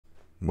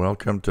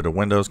Welcome to the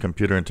Windows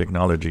Computer and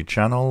Technology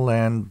channel.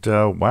 And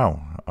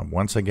wow,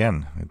 once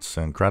again, it's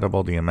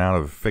incredible the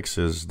amount of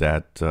fixes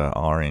that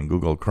are in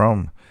Google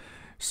Chrome.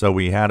 So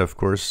we had, of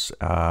course,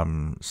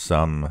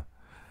 some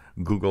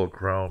Google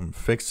Chrome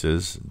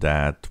fixes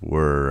that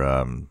were,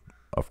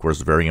 of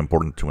course, very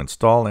important to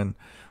install. And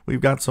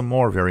we've got some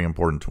more very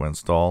important to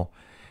install.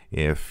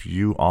 If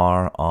you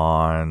are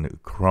on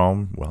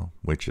Chrome, well,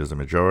 which is the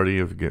majority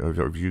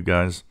of you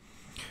guys,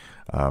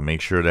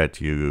 make sure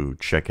that you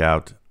check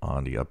out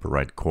on the upper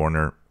right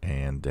corner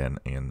and then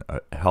in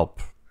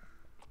help.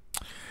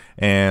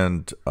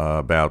 And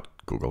about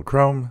Google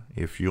Chrome,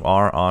 if you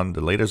are on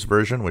the latest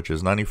version, which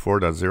is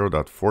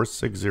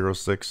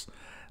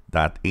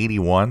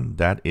 94.0.4606.81,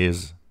 that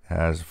is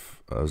as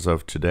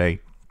of today,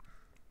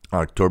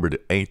 October the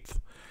 8th.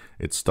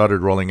 It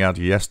started rolling out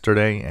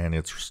yesterday, and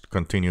it's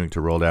continuing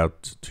to roll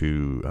out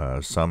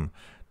to some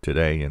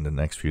today in the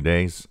next few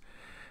days.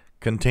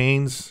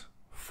 Contains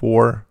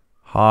 4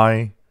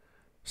 high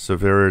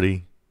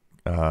severity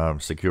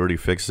security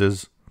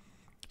fixes.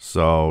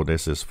 So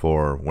this is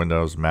for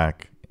Windows,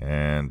 Mac,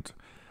 and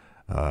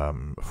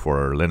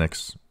for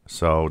Linux.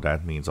 So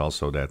that means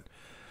also that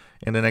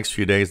in the next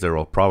few days there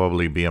will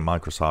probably be a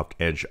Microsoft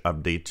Edge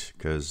update,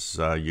 because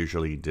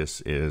usually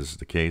this is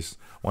the case.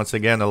 Once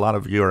again, a lot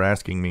of you are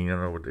asking me,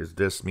 does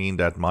this mean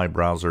that my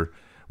browser,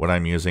 what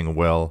I'm using,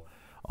 will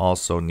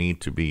also need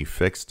to be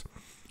fixed?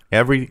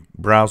 Every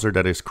browser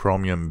that is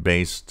Chromium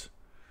based,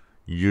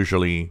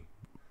 usually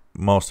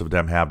most of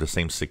them have the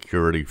same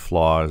security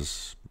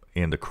flaws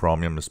in the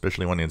Chromium,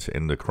 especially when it's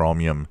in the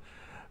Chromium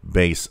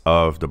base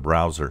of the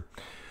browser.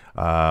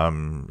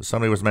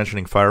 Somebody was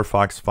mentioning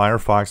Firefox.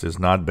 Firefox is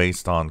not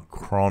based on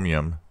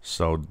Chromium,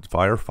 so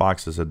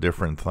Firefox is a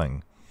different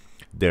thing.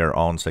 Their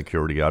own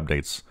security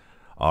updates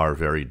are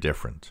very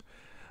different.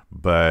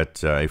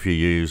 But if you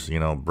use,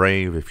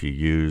 Brave, if you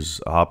use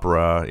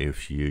Opera,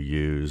 if you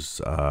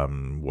use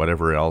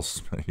whatever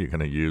else you're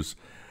going to use,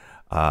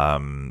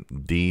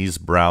 these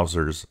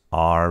browsers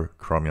are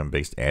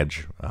Chromium-based.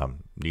 Edge.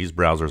 These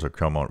browsers are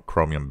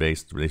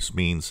Chromium-based. This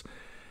means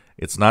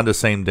it's not the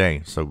same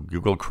day. So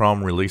Google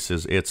Chrome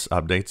releases its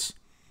updates.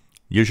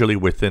 Usually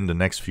within the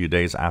next few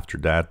days after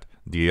that,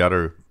 the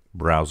other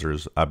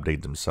browsers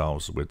update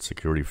themselves with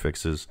security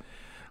fixes,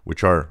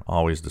 which are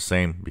always the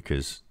same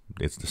because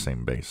it's the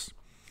same base.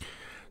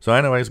 So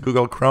anyways,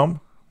 Google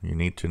Chrome, you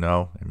need to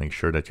know and make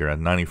sure that you're at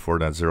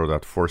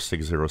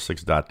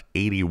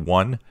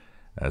 94.0.4606.81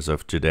 as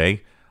of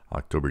today,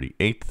 October the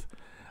 8th,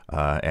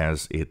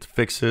 as it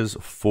fixes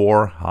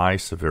 4 high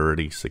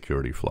severity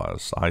security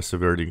flaws. High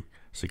severity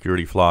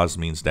security flaws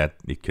means that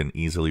it can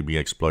easily be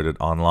exploited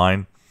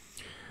online.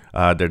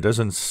 There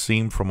doesn't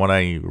seem, from what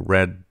I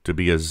read, to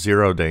be a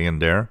 0 day in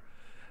there,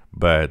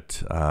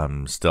 but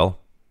still,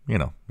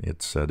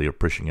 it's they're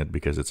pushing it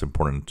because it's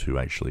important to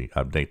actually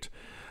update.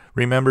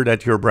 Remember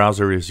that your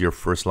browser is your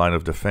first line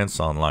of defense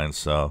online,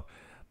 so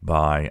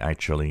by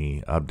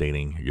actually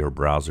updating your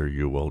browser,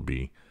 you will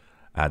be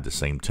at the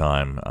same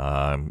time,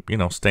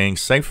 staying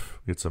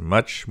safe. It's a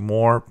much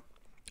more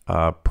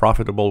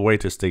profitable way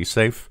to stay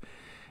safe.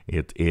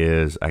 It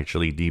is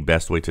actually the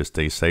best way to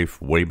stay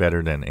safe, way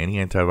better than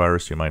any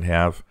antivirus you might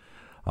have.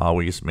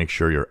 Always make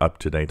sure you're up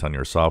to date on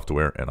your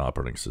software and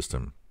operating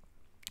system.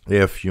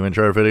 If you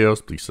enjoy our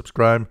videos, please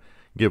subscribe,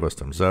 give us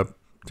thumbs up.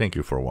 Thank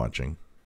you for watching.